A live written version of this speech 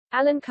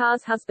Alan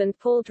Carr's husband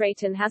Paul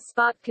Drayton has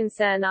sparked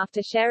concern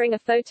after sharing a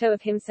photo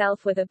of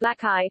himself with a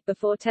black eye,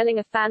 before telling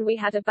a fan, "We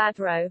had a bad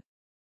row."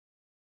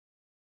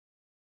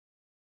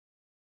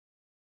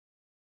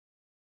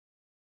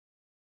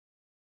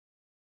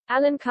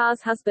 Alan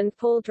Carr's husband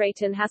Paul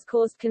Drayton has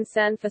caused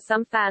concern for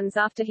some fans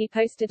after he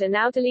posted a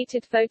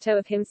now-deleted photo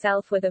of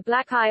himself with a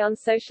black eye on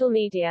social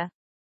media.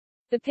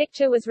 The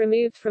picture was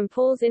removed from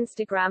Paul's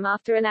Instagram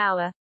after an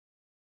hour.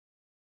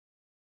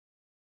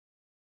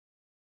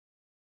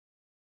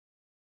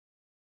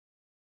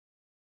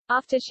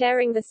 After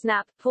sharing the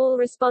snap, Paul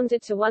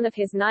responded to one of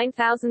his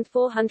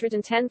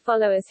 9,410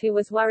 followers who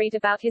was worried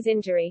about his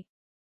injury.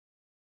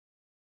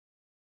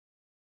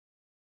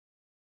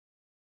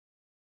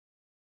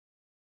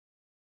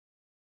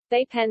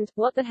 They penned,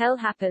 "What the hell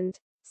happened?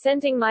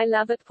 Sending my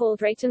love at Paul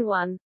Drayton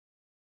 1."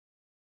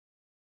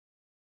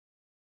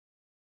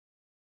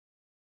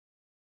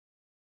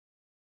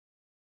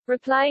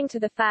 Replying to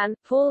the fan,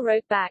 Paul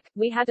wrote back,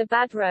 "We had a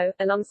bad row,"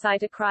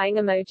 alongside a crying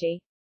emoji.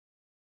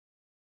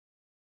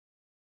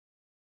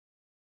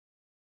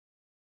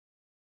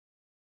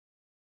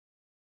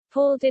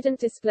 Paul didn't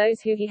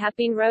disclose who he had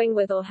been rowing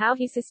with or how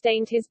he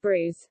sustained his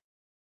bruise.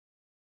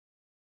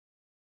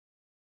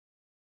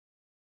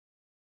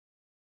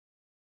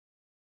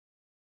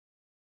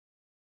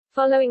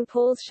 Following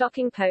Paul's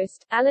shocking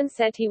post, Alan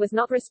said he was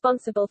not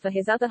responsible for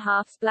his other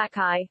half's black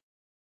eye.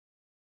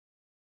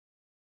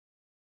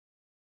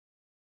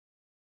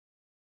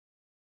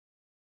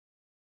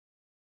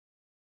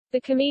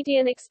 The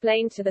comedian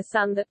explained to The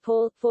Sun that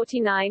Paul,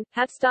 49,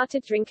 had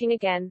started drinking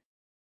again.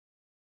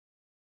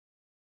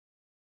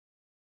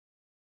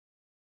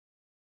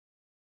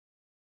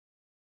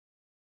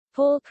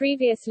 Paul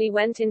previously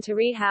went into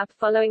rehab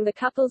following the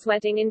couple's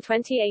wedding in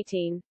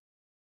 2018.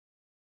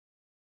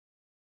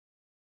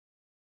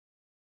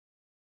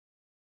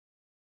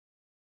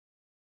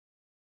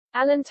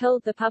 Alan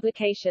told the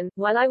publication,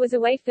 "While I was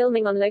away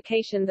filming on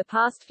location the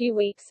past few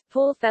weeks,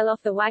 Paul fell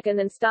off the wagon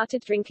and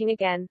started drinking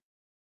again.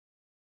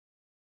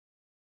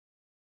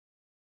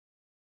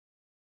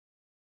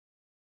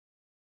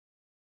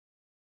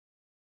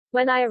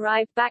 When I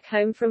arrived back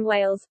home from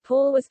Wales,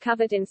 Paul was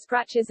covered in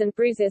scratches and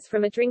bruises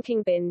from a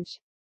drinking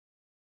binge."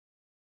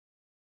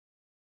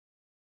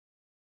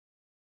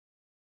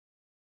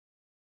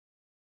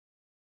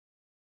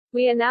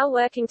 "We are now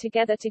working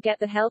together to get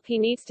the help he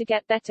needs to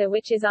get better,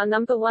 which is our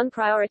 #1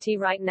 priority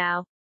right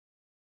now."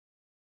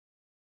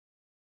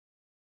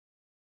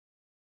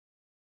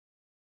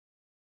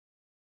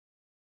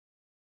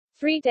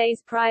 Three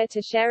days prior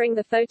to sharing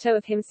the photo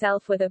of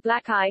himself with a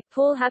black eye,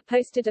 Paul had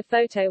posted a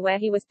photo where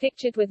he was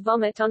pictured with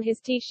vomit on his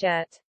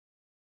t-shirt.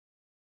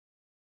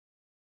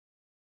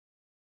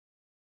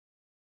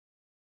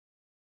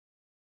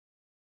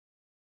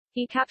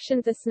 He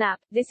captioned the snap,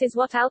 "This is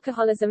what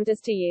alcoholism does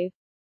to you."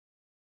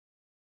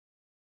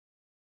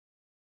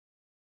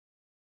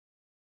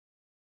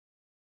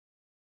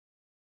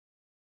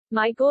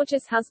 "My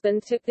gorgeous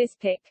husband took this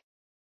pic.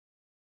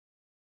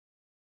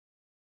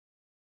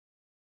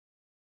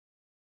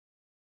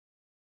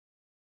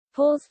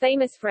 Paul's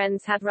famous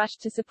friends had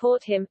rushed to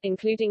support him,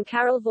 including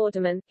Carol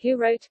Vorderman, who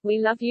wrote, "We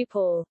love you,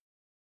 Paul."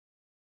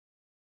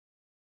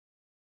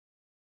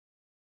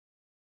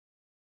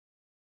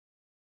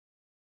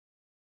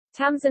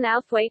 Tamsin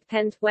Outhwaite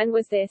penned, "When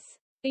was this?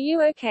 Are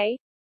you okay?"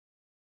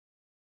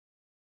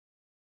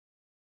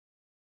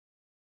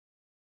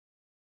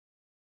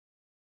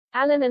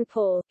 Alan and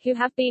Paul, who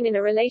have been in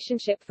a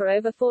relationship for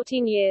over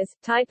 14 years,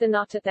 tied the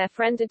knot at their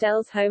friend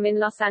Adele's home in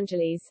Los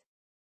Angeles.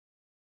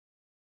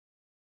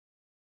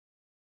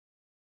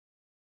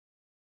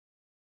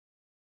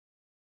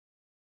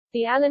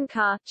 The Alan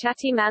Carr,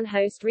 Chatty Man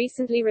host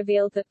recently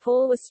revealed that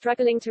Paul was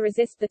struggling to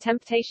resist the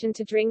temptation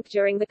to drink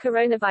during the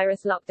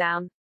coronavirus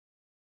lockdown.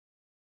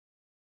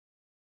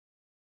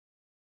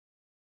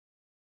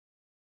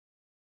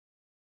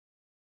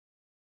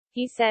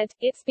 He said,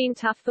 "It's been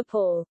tough for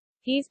Paul.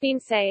 He's been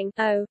saying,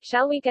 'Oh,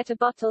 shall we get a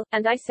bottle?'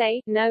 And I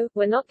say, 'No,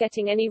 we're not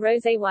getting any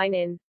rosé wine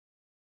in.'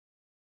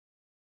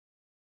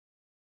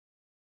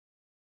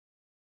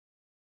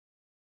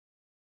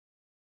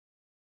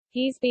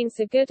 He's been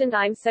so good and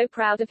I'm so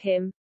proud of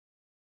him."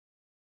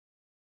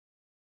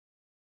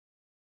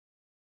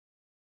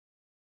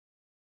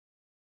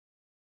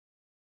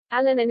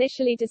 Alan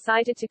initially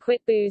decided to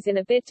quit booze in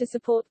a bid to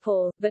support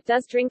Paul, but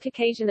does drink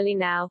occasionally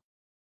now.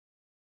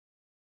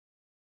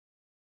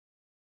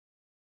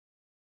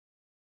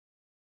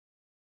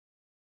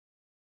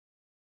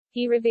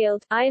 He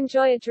revealed, "I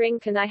enjoy a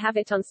drink and I have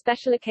it on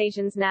special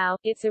occasions now.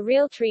 It's a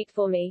real treat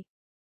for me."